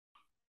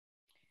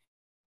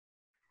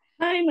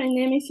Hi, my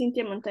name is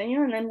Cynthia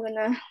Montano, and I'm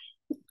gonna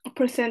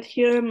present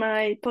here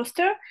my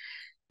poster,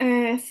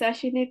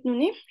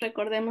 Sáxìnítnuní,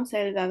 Recordemos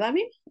el Dà'àn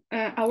Davi,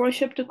 a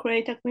workshop to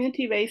create a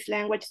community-based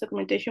language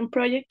documentation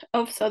project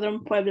of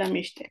Southern Puebla,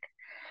 Mixtec.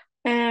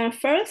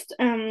 First,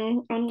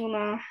 I'm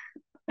gonna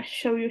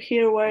show you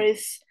here where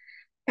is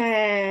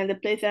the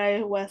place that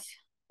I was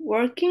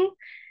working.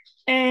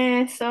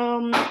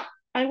 So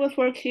I was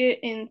working here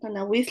in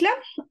Tonahuisla,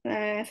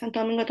 Santo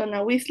Domingo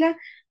Tonahuisla,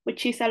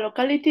 which is a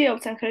locality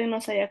of San Jerónimo,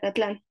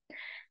 Xayacatlán.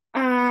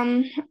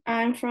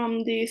 I'm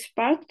from this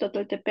part,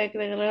 Totoltepec de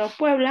Guerrero,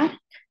 Puebla,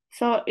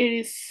 so it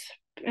is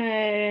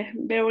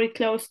very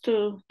close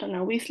to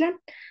Tonahuisla.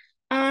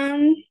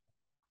 And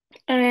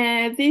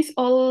these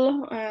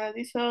all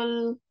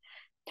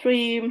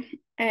three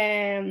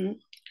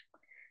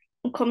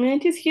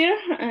communities here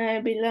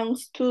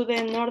belongs to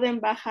the Northern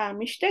Baja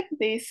Mixtec,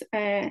 this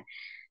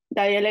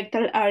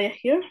dialectal area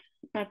here,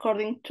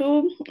 according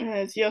to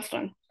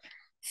Josserand.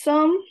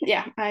 So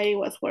yeah, I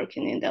was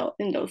working in that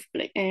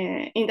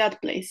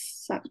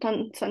place,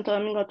 Santo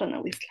Domingo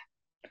Tonahuisla.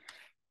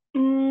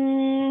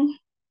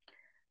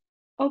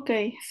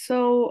 Okay,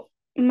 so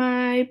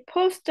my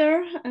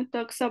poster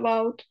talks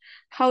about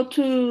how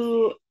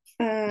to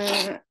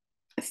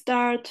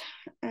start,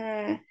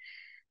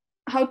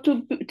 how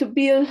to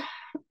build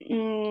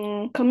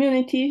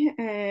community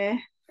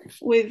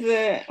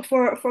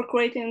for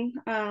creating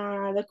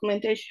a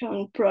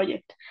documentation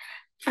project.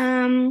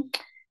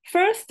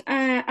 First,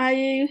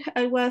 I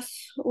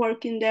was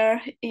working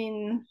there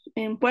in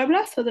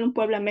Puebla, Southern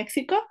Puebla,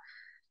 Mexico,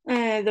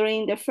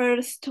 during the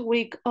first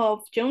week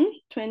of June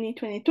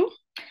 2022.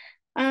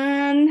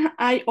 And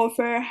I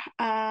offer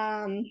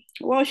a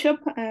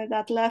workshop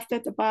that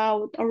lasted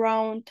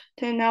around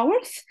 10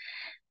 hours.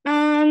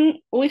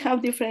 And we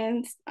have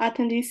different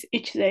attendees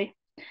each day.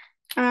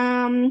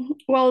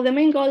 Well, the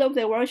main goal of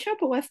the workshop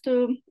was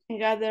to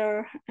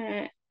gather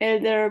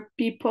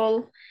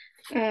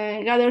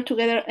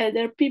together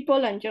elder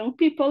people and young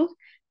people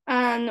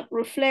and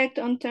reflect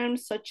on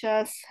terms such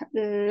as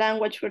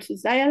language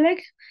versus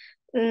dialect,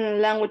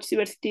 language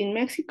diversity in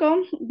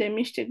Mexico, the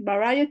Mixtec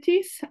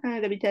varieties,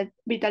 the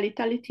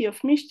vitality of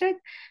Mixtec,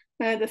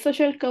 the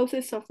social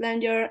causes of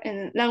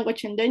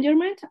language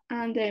endangerment,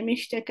 and the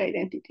Mixtec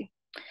identity.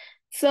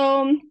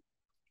 So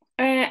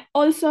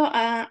also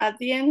at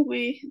the end,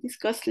 we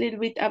discussed a little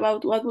bit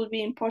about what would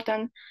be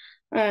important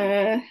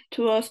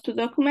to us to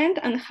document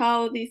and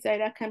how this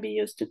data can be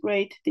used to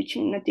create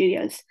teaching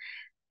materials.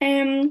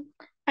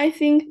 I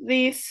think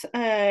I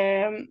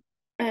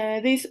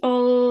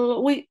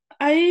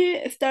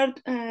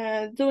started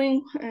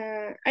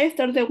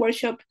the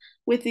workshop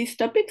with these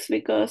topics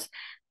because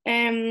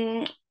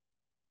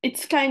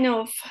it's kind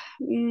of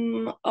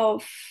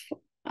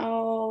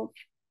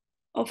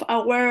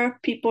aware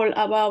people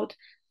about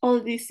all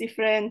these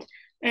different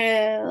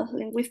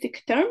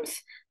linguistic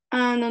terms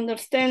and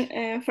understand,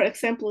 for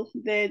example,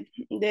 the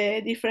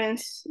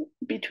difference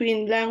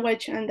between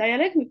language and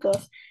dialect,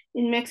 because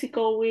in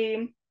Mexico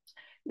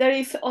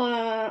there's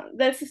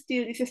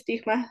still this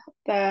stigma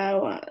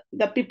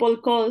that people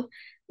call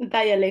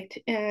dialect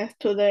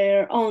to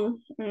their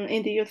own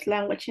indigenous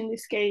language, in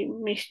this case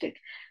Mixtec.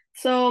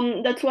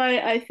 So that's why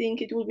I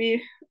think it will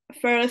be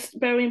first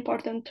very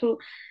important to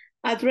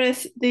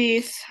address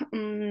these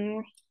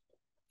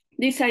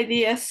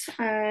ideas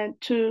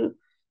to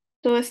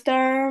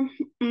start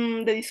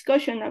the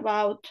discussion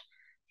about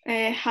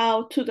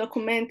how to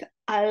document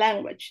a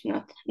language,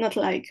 not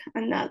like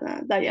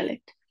another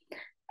dialect.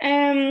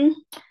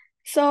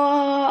 So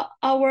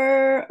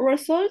our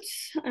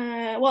results,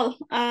 well,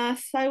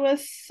 as I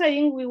was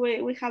saying,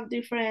 we have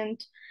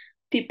different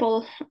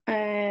people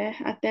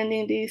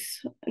attending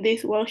this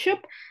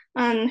workshop,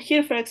 and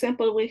here, for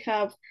example, we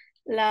have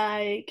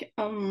like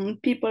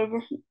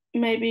people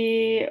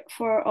maybe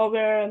for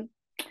over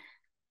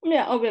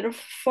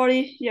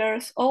 40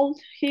 years old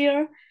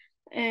here.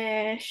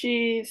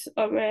 She's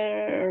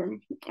over,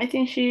 I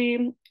think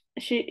she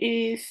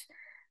is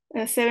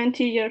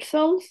 70 years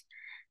old.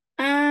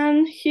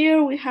 And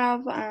here we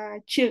have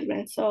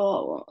children,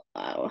 so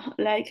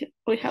like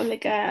we have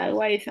like a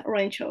wide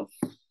range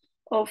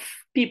of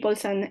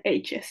peoples and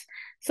ages.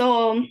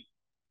 So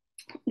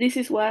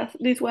this was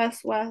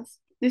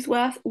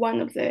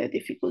one of the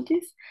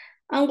difficulties.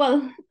 And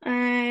well,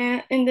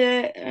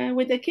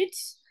 with the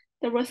kids,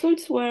 the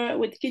results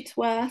with kids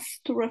was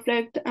to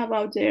reflect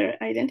about their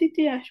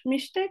identity as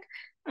Mixtec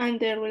and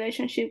their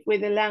relationship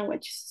with the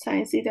language,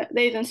 since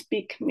they don't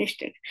speak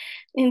Mixtec.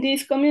 In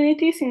these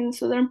communities in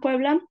Southern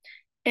Puebla,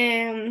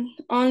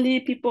 only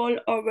people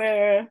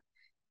over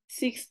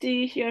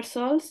 60 years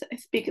old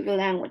speak the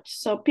language.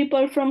 So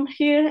people from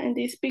here in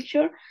this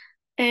picture,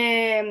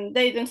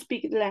 they don't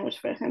speak the language.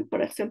 For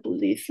example,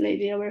 this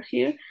lady over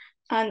here,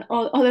 and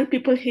all other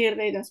people here,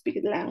 they don't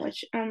speak the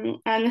language.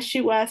 And she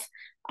was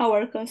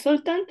our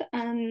consultant,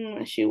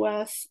 and she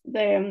was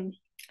the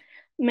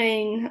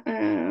main,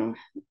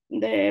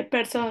 the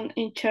person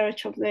in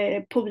charge of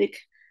the public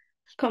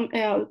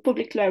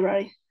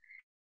library.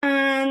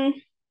 And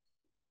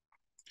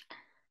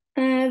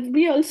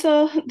we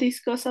also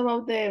discuss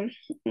about the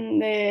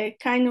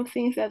kind of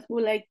things that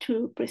we like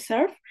to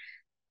preserve.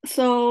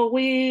 So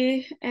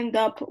we end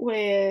up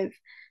with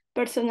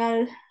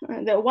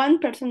one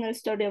personal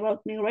story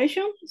about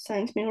migration,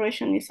 since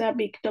migration is a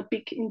big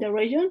topic in the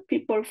region.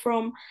 People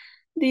from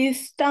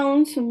these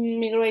towns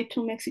migrate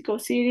to Mexico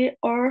City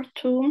or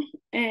to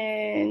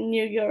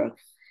New York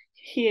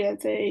here at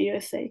the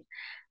USA.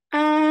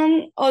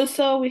 And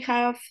also we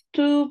have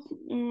two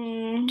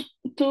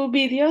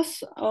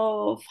videos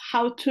of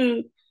how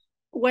to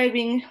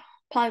weaving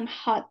palm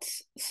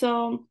huts.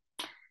 So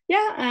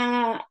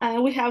yeah,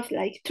 we have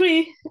like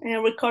 3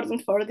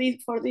 recordings for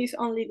this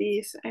only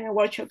this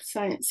workshop,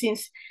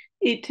 since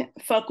it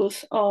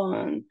focus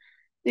on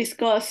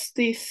discuss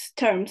these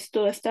terms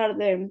to start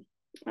the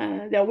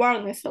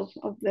awareness of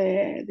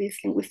these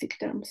linguistic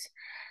terms.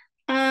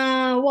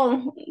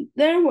 Well,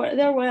 there were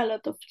a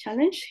lot of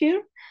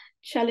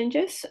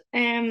challenges.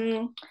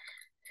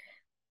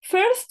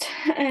 First,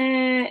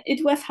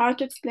 it was hard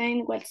to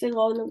explain what's the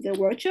goal of the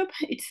workshop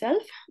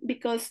itself,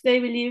 because they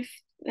believe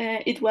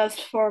it was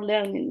for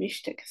learning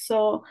Mixtec.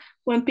 So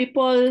when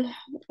people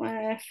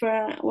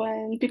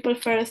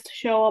first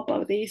show up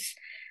at this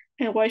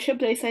workshop,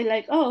 they say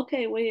like, oh,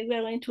 okay, we're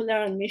going to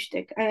learn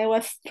Mixtec. And I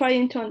was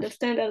trying to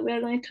understand that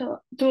we're going to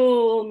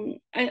do,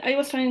 I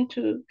was trying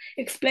to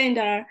explain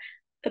that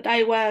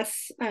I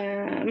was,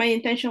 my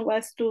intention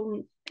was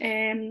to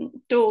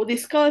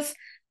discuss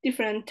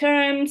different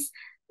terms,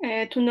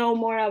 to know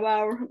more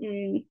about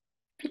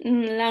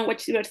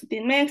language diversity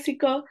in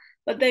Mexico,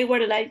 but they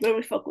were like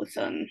very focused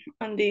on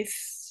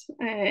these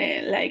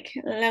like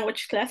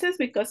language classes,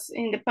 because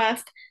in the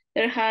past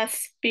there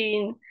has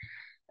been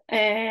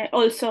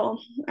also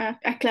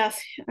a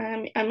class,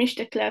 a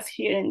Mixtec class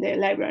here in the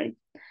library.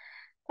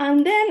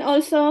 And then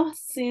also,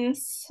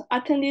 since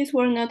attendees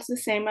were not the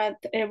same at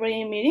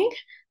every meeting,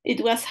 it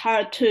was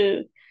hard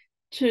to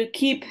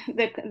keep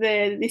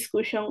the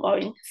discussion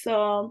going.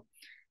 So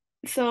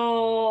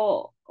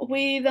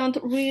we don't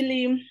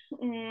really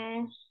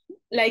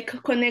like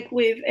connect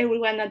with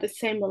everyone at the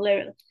same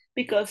level,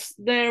 because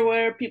there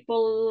were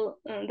people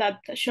that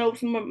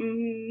showed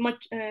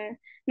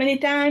many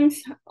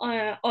times,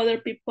 other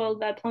people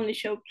that only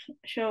show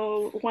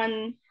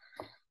one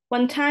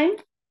time.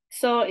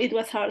 So it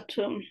was hard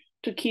to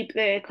keep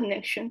the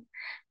connection.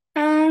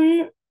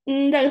 And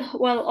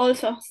well,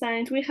 also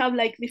since we have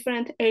like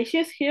different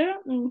ages here,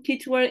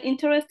 kids were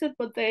interested,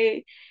 but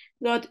they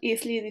got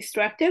easily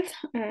distracted.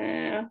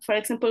 For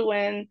example,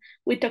 when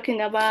we're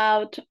talking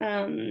about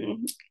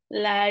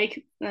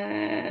like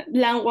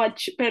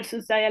language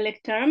versus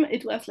dialect term,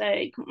 it was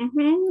like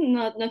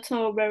not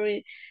so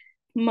very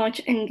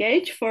much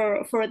engaged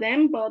for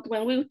them. But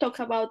when we talk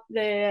about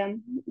the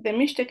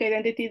Mixtec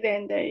identity,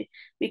 then they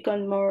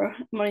become more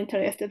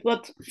interested.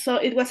 But so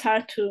it was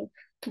hard to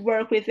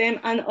work with them,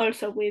 and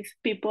also with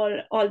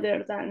people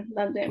older than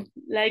them.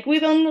 Like we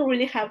don't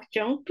really have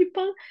young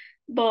people,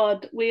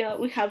 but we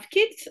have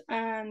kids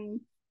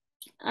and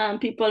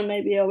people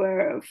maybe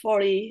over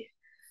 40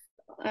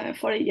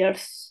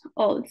 years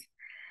old.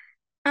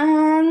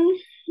 And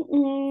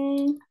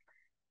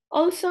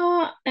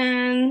also,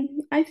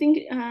 I think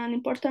an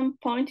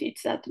important point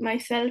is that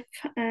myself,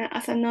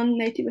 as a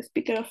non-native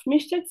speaker of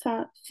Mixtec,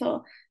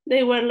 so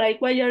they were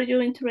like, why are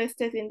you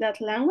interested in that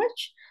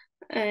language?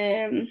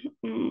 And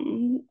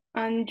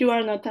you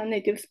are not a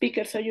native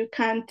speaker, so you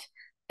can't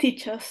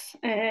teach us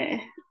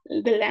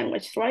the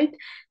language, right?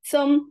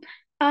 So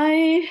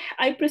I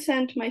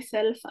present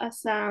myself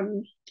as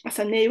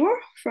a neighbor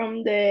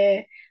from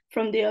the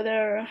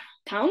other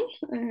town,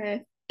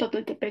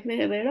 Totoltepec de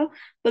Guerrero,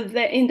 but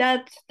in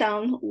that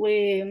town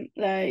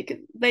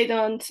they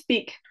don't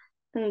speak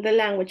the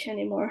language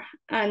anymore,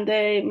 and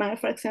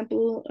for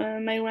example,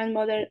 my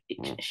grandmother,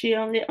 she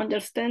only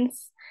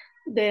understands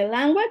the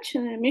language,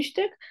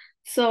 Mixtec.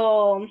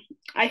 So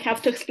I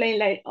have to explain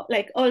like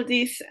all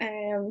this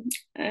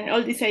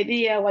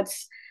idea,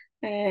 what's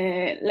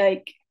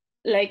like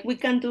we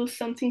can do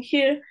something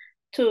here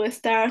to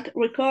start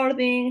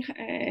recording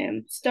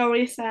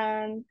stories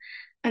and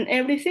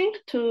everything,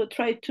 to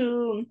try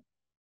to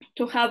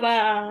have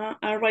a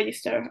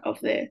register of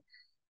the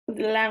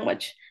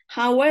language.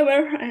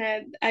 However,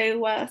 it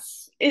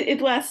was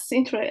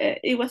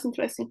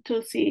interesting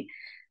to see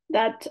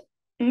that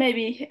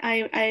maybe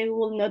I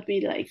will not be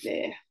like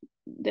the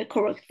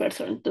correct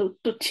person to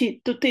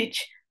teach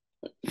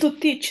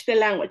the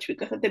language,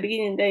 because at the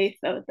beginning they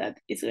thought that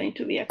it's going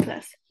to be a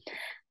class.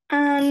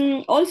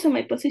 And also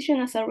my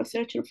position as a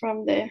researcher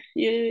from the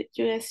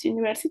US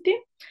University,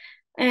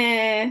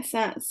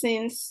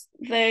 since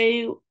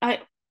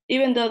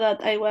even though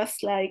that I was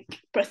like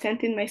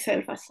presenting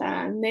myself as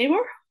a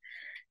neighbor,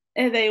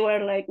 they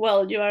were like,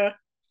 well, you are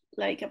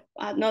like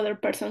another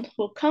person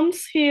who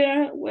comes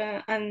here,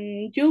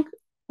 and you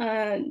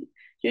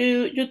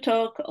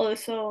talk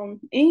also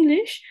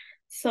English.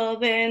 So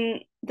then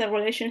the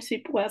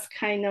relationship was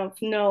kind of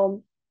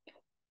no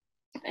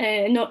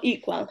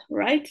equal,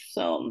 right?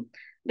 So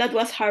that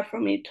was hard for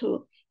me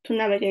to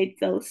navigate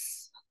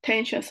those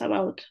tensions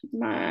about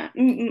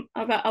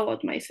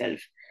myself.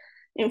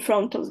 in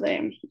front of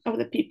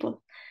the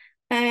people.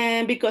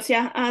 Because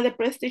the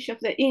prestige of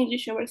the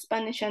English over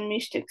Spanish and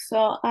Mixtec.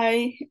 So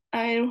I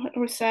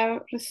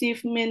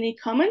received many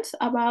comments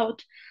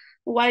about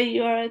why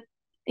you are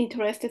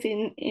interested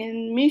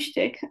in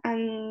Mixtec,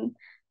 and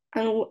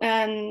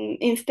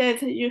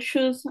instead you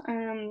should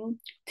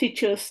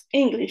teach us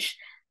English,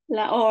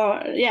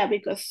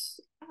 because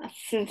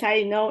since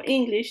I know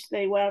English,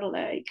 they were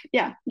like,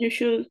 you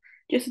should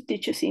just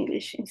teach us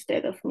English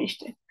instead of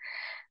Mixtec.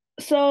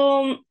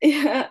 So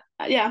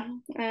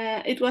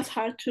it was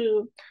hard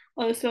to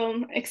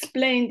also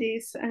explain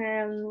this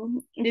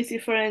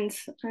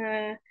difference,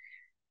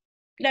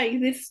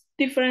 this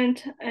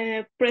different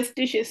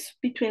prestiges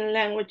between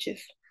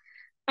languages.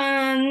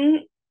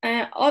 And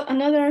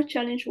another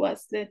challenge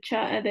was the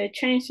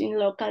change in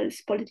local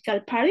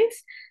political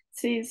parties,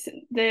 since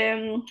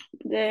the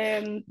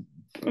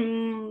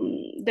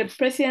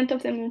president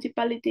of the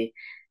municipality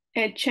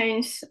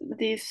changed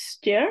this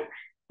year.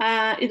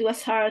 It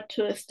was hard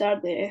to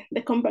start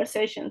the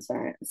conversations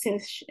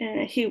since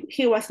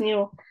he was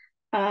new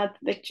at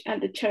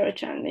the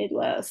church, and it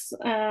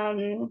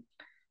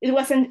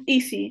wasn't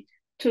easy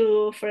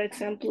to, for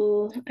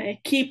example,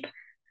 keep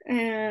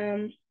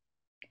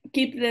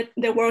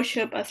the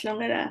workshop as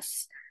long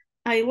as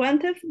I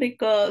wanted,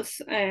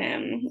 because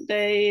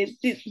they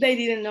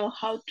didn't know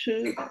how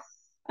the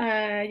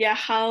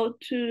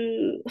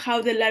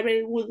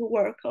library would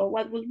work, or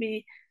what would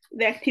be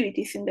the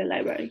activities in the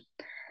library.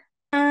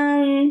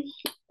 And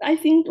I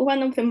think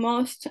one of the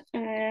most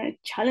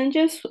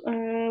challenges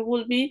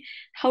will be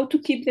how to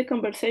keep the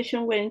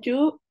conversation when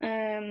you,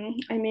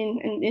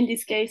 in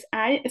this case,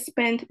 I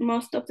spent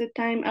most of the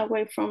time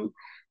away from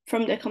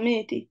the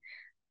community.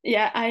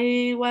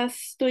 I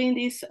was doing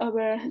this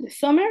over the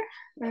summer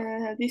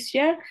this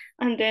year,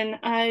 and then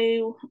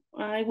I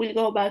will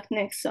go back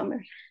next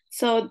summer.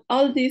 So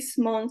all these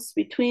months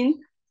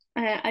between,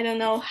 I don't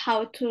know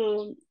how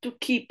to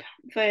keep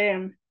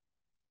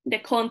the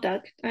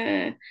contact,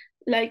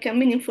 like a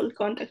meaningful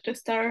contact, to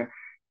start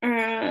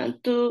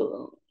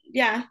to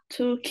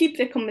keep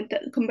the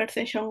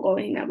conversation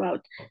going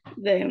about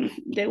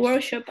the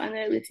workshop and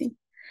everything.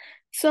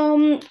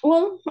 So,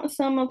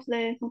 some of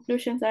the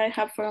conclusions I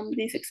have from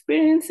this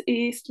experience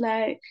is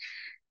like,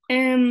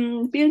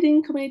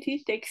 building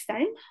community takes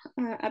time,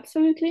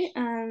 absolutely,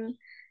 and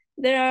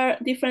there are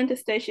different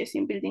stages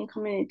in building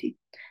community.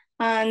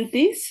 And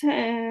this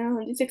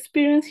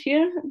experience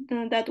here,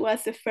 that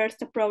was the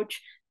first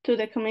approach to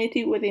the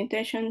community with the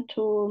intention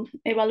to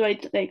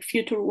evaluate like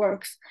future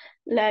works,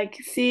 like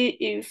see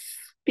if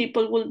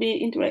people will be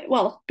interested.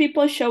 Well,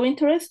 people show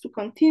interest to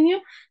continue,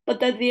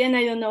 but at the end,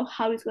 I don't know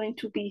how it's going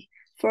to be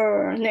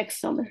for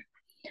next summer.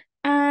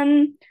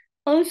 And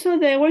also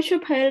the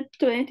workshop helped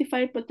to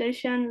identify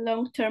potential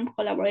long-term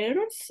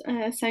collaborators,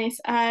 since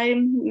I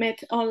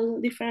met all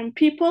different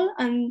people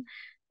and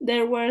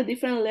there were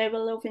different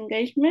level of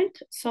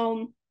engagement.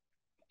 So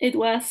it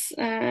was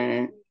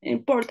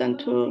important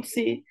to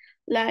see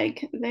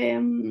like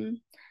the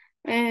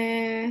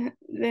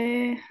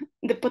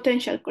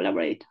potential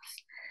collaborators.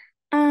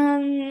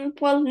 And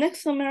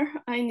next summer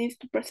I need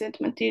to present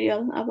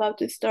material about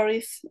the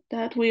stories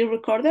that we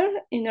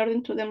recorded in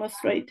order to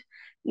demonstrate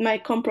my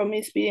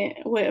compromise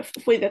with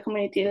the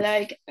community.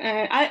 Like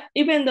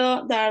even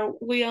though that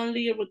we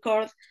only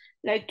record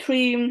like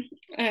three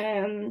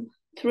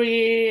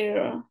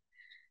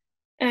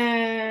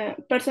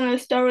personal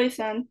stories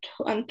and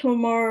two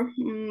more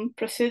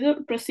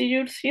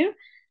procedures here.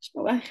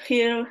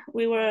 Here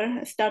we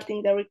were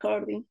starting the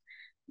recording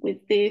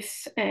with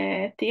this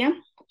Tia,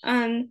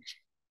 and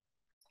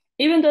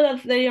even though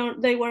that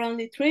they were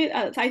only three,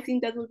 I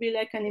think that would be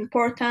like an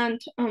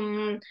important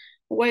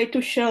way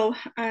to show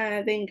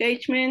the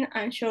engagement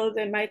and show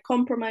my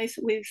compromise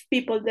with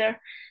people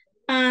there.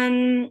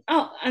 And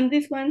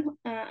this one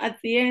at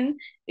the end,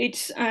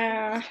 it's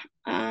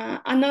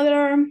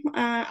another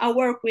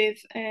work with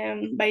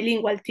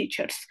bilingual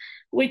teachers,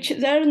 which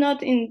they're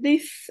not in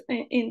this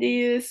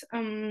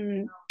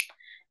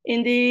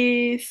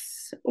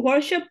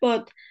workshop,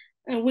 but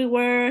we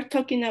were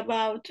talking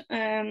about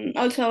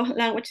also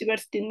language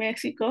diversity in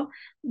Mexico,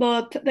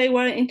 but they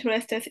were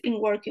interested in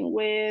working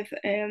with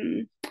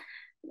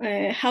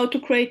how to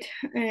create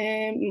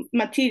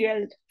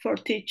material for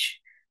teach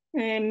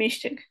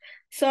Mixtec.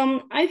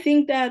 So I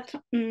think that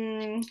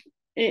in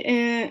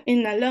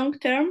a long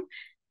term,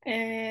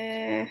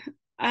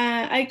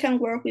 I can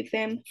work with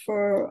them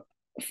for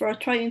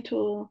trying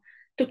to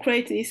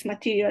create this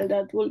material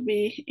that will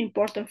be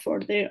important for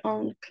their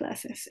own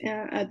classes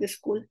at the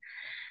school.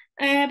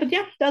 But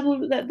yeah, that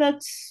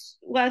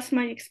was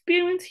my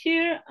experience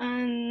here,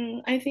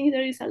 and I think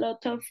there is a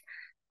lot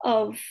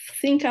of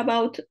think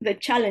about the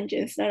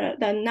challenges that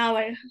now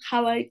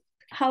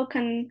how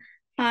can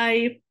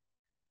I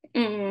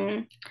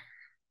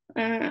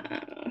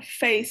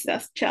face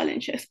that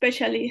challenge,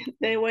 especially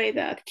the way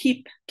that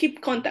keep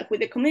contact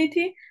with the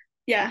community.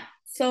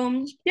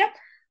 So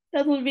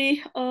that will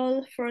be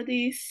all for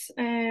this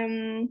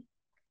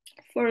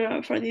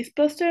for this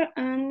poster,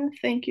 and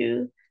thank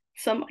you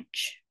so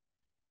much.